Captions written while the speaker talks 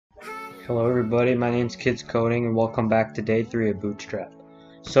Hello everybody, my name's Kids Coding and welcome back to day 3 of Bootstrap.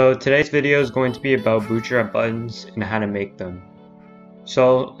 So today's video is going to be about Bootstrap buttons and how to make them.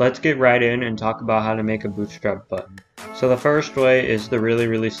 So let's get right in and talk about how to make a Bootstrap button. So the first way is the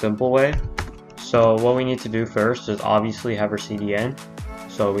really simple way. So what we need to do first is obviously have our CDN.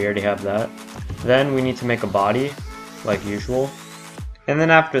 So we already have that. Then we need to make a body, like usual. And then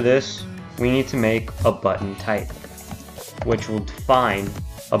after this, we need to make a button type, which will define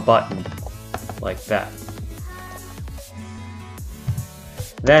a button like that.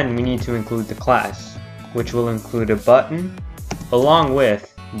 Then we need to include the class, which will include a button along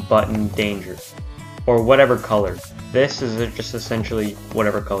with button danger, or whatever color. This is just essentially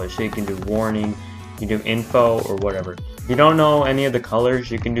whatever color, so you can do warning, you can do info, or whatever. If you don't know any of the colors,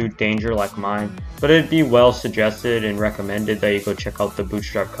 you can do danger like mine, but it'd be well suggested and recommended that you go check out the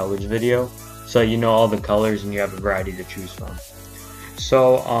Bootstrap colors video, so you know all the colors and you have a variety to choose from.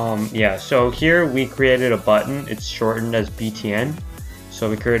 So yeah, so here we created a button. It's shortened as BTN. So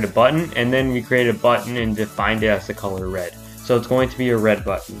we created a button and then we created a button and defined it as the color red. So it's going to be a red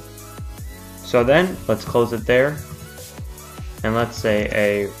button. So then let's close it there and let's say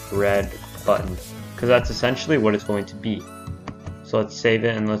a red button, because that's essentially what it's going to be. So let's save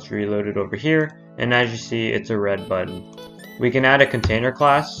it and let's reload it over here, and as you see, it's a red button. We can add a container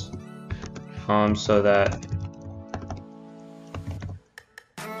class so that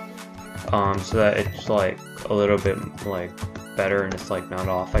it's like a little bit like better and it's like not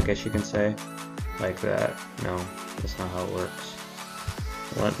off, I guess you can say, like that. No, that's not how it works.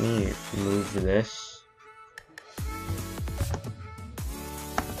 Let me move this.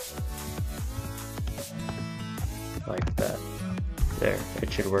 Like that. There,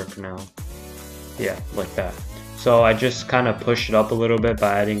 it should work now. Yeah, like that. So I just kind of pushed it up a little bit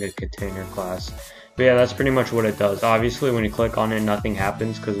by adding a container class. But yeah, that's pretty much what it does. Obviously, when you click on it, nothing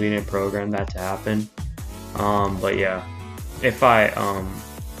happens because we didn't program that to happen. But yeah, if I'm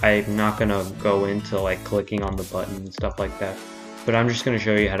not gonna go into like clicking on the button and stuff like that, but I'm just gonna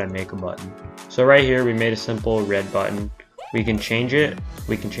show you how to make a button. So right here, we made a simple red button. We can change it.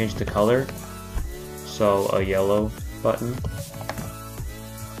 We can change the color. So a yellow button.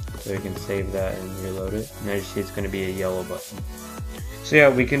 So you can save that and reload it. And as you see, it's gonna be a yellow button. So yeah,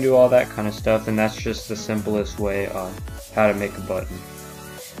 we can do all that kind of stuff, and that's just the simplest way on how to make a button.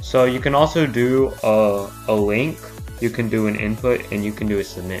 So you can also do a link, you can do an input, and you can do a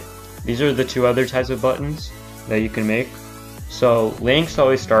submit. These are the two other types of buttons that you can make. So links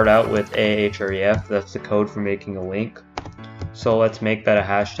always start out with AHREF, that's the code for making a link. So let's make that a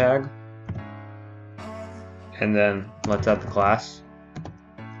hashtag, and then let's add the class.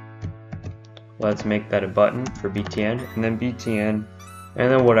 Let's make that a button for BTN, and then BTN, and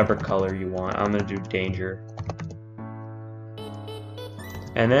then whatever color you want. I'm going to do danger.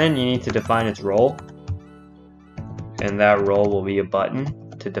 And then you need to define its role. And that role will be a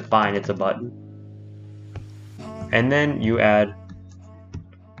button to define it's a button. And then you add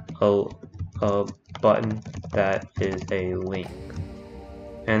a button that is a link.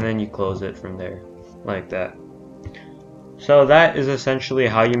 And then you close it from there, like that. So that is essentially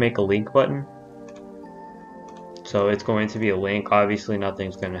how you make a link button. So it's going to be a link. Obviously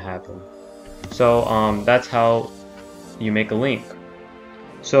nothing's going to happen. So that's how you make a link.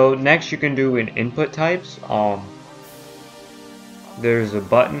 So next you can do in input types. There's a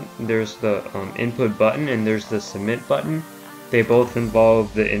button, there's the input button, and there's the submit button. They both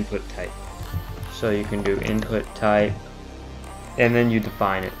involve the input type. So you can do input type, and then you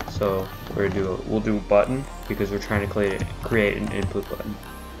define it. So we'll do a button because we're trying to create an input button.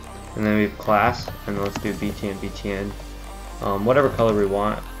 And then we have class, and let's do BTN, whatever color we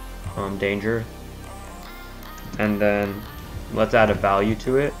want, danger. And then let's add a value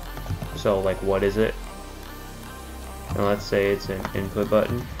to it. So like, what is it? And let's say it's an input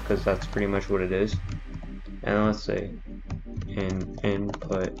button, because that's pretty much what it is. And then let's say an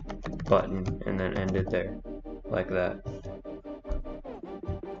input button, and then end it there, like that.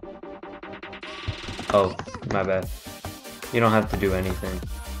 Oh, my bad. You don't have to do anything.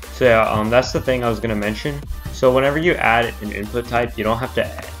 So yeah, that's the thing I was going to mention. So whenever you add an input type, you don't have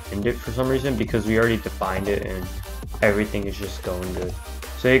to end it for some reason, because we already defined it and everything is just going good.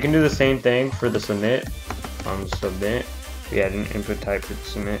 So you can do the same thing for the submit. Submit, we add an input type for the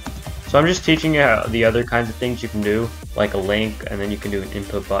submit. So I'm just teaching you how the other kinds of things you can do, like a link, and then you can do an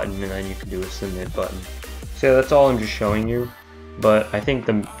input button, and then you can do a submit button. So yeah, that's all I'm just showing you. But I think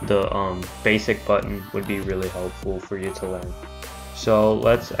the basic button would be really helpful for you to learn. So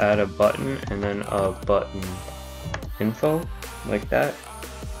let's add a button and then a button info, like that.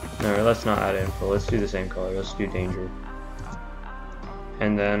 No, let's not add info. Let's do the same color. Let's do danger.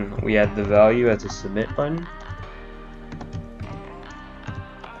 and then we add the value as a submit button.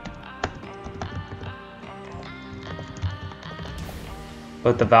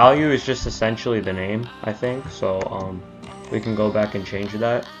 But the value is just essentially the name, I think. So we can go back and change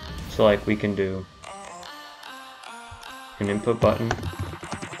that. So like we can do an input button,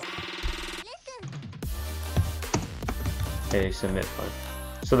 a submit button.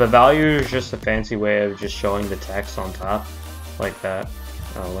 So the value is just a fancy way of just showing the text on top, like that.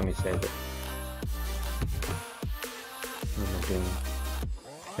 Oh, let me save it.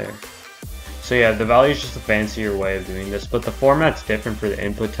 There. So yeah, the value is just a fancier way of doing this, but the format's different for the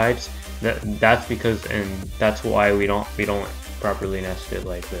input types. That's because, and that's why we don't properly nest it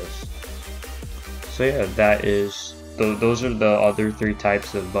like this. So yeah, that is those are the other 3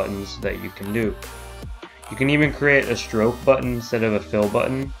 types of buttons that you can do. You can even create a stroke button instead of a fill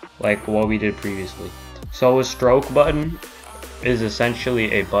button, like what we did previously. So a stroke button is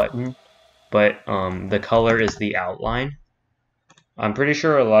essentially a button, but the color is the outline. I'm pretty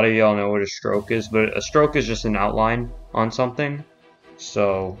sure a lot of y'all know what a stroke is, but a stroke is just an outline on something.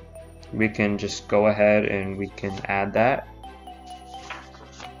 So we can just go ahead and we can add that.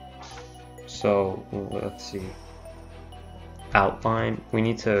 So let's see. Outline. We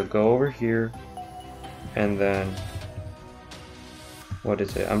need to go over here and then what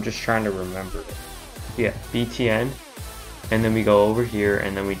is it? I'm just trying to remember it. Yeah, BTN. And then we go over here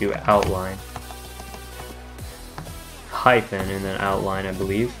and then we do outline. Hyphen and then outline, I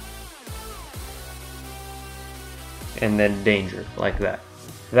believe, and then danger, like that.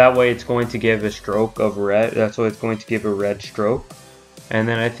 That way it's going to give a stroke of red. That's why it's going to give a red stroke. And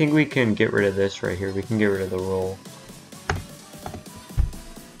then I think we can get rid of this right here. We can get rid of the roll,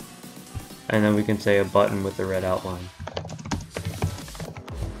 and then we can say a button with a red outline.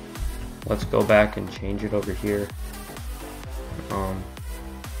 Let's go back and change it over here.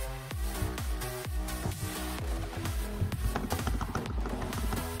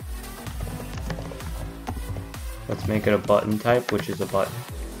 Let's make it a button type, which is a button.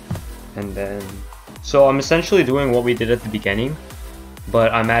 And then, so I'm essentially doing what we did at the beginning,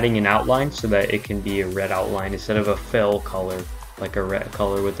 but I'm adding an outline so that it can be a red outline instead of a fill color, like a red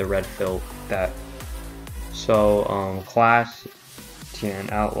color with a red fill. That. So class TN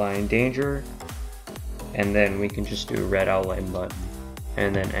outline danger, and then we can just do a red outline button,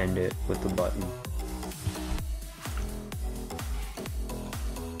 and then end it with the button.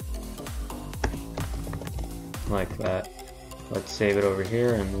 Like that. Let's save it over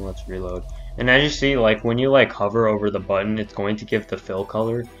here and let's reload. And as you see, like when you like hover over the button, it's going to give the fill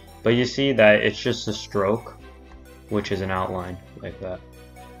color, but you see that it's just a stroke, which is an outline, like that.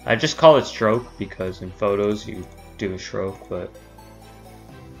 I just call it stroke because in photos you do a stroke, but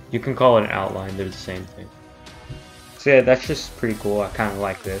you can call it an outline, they're the same thing. So yeah, that's just pretty cool. I kind of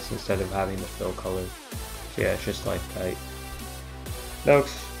like this instead of having the fill color. So yeah, it's just like that. That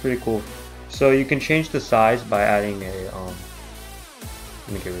looks pretty cool. So you can change the size by adding a,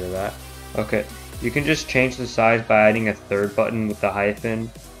 let me get rid of that. Okay, you can just change the size by adding a third button with the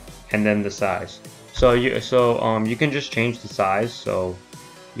hyphen, and then the size. So you can just change the size. So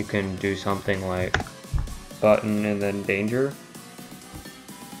you can do something like button and then danger.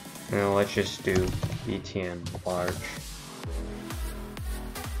 And let's just do BTN large,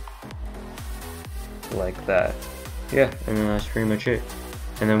 like that. Yeah, and then that's pretty much it.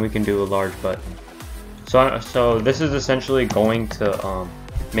 And then we can do a large button. So this is essentially going to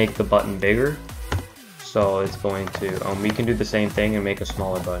make the button bigger. So it's going to, we can do the same thing and make a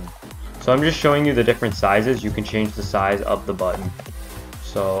smaller button. So I'm just showing you the different sizes. You can change the size of the button.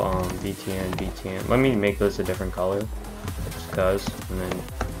 So BTN. Let me make this a different color, just cause, and then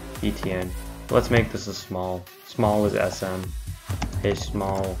BTN. Let's make this a small. Small is SM. A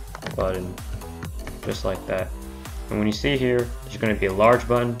small button, just like that. And when you see here, there's going to be a large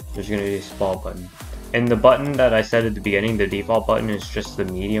button, there's going to be a small button. And the button that I said at the beginning, the default button, is just the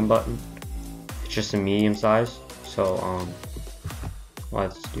medium button. It's just a medium size. So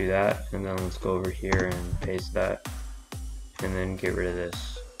let's do that, and then let's go over here and paste that, and then get rid of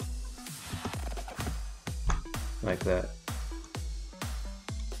this, like that.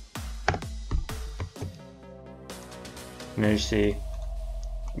 And then you see,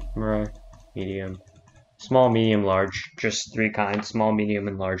 right, medium, small, medium, large, just 3 kinds, small, medium,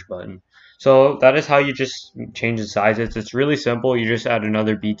 and large button. So that is how you just change the sizes. It's really simple. You just add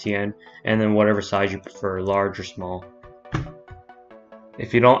another BTN and then whatever size you prefer, large or small.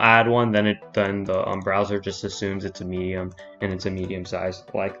 If you don't add one, then the browser just assumes it's a medium, and it's a medium size,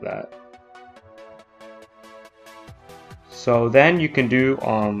 like that. So then you can do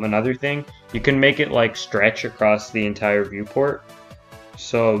another thing. You can make it like stretch across the entire viewport.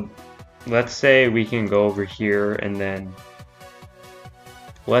 So let's say we can go over here and then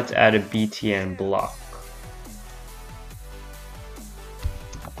let's add a BTN block.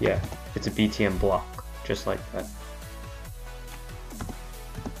 Yeah, it's a BTN block, just like that.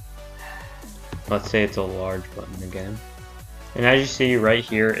 Let's say it's a large button again. And as you see right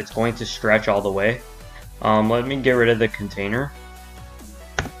here, it's going to stretch all the way. Let me get rid of the container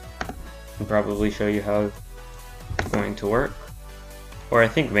and probably show you how it's going to work. Or I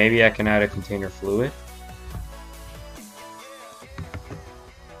think maybe I can add a container fluid.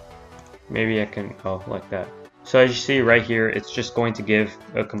 Maybe I can, oh, like that. So as you see right here, it's just going to give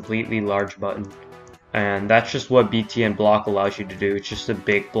a completely large button. And that's just what BTN block allows you to do. It's just a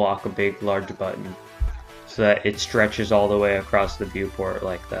big block, a big large button, so that it stretches all the way across the viewport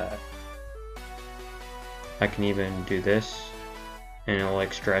like that. I can even do this and it'll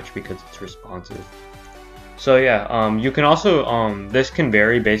like stretch because it's responsive. So yeah, you can also, this can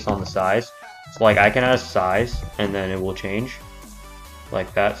vary based on the size. So like I can add a size and then it will change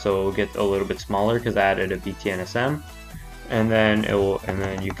like that. So it will get a little bit smaller because I added a BTN SM, and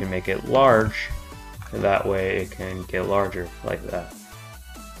then you can make it large. That way it can get larger like that.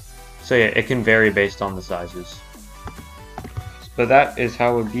 So yeah, it can vary based on the sizes. But that is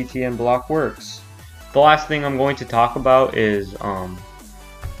how a BTN block works. The last thing I'm going to talk about is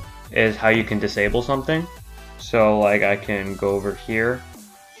how you can disable something. So like I can go over here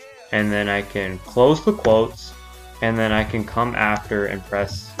and then I can close the quotes and then I can come after and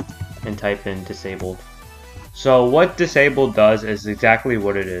press and type in disabled. So what disabled does is exactly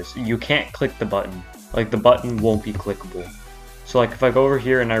what it is. You can't click the button. Like the button won't be clickable. So like if I go over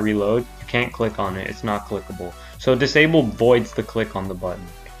here and I reload, you can't click on it, it's not clickable. So disable voids the click on the button.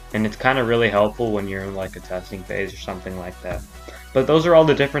 And it's kind of really helpful when you're in like a testing phase or something like that. But those are all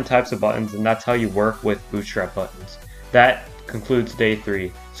the different types of buttons, and that's how you work with Bootstrap buttons. That concludes day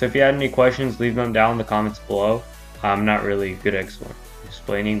 3. So if you had any questions, leave them down in the comments below. I'm not really good at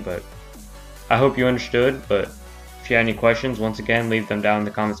explaining, but I hope you understood. But if you had any questions, once again, leave them down in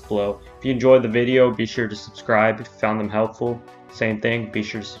the comments below. If you enjoyed the video, be sure to subscribe. If you found them helpful, same thing, be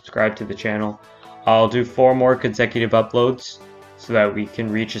sure to subscribe to the channel. I'll do 4 more consecutive uploads so that we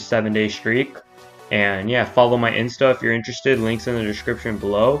can reach a 7-day streak. And yeah, follow my Insta if you're interested. Links in the description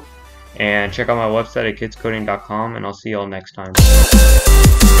below. And check out my website at kidscoding.com, and I'll see y'all next time.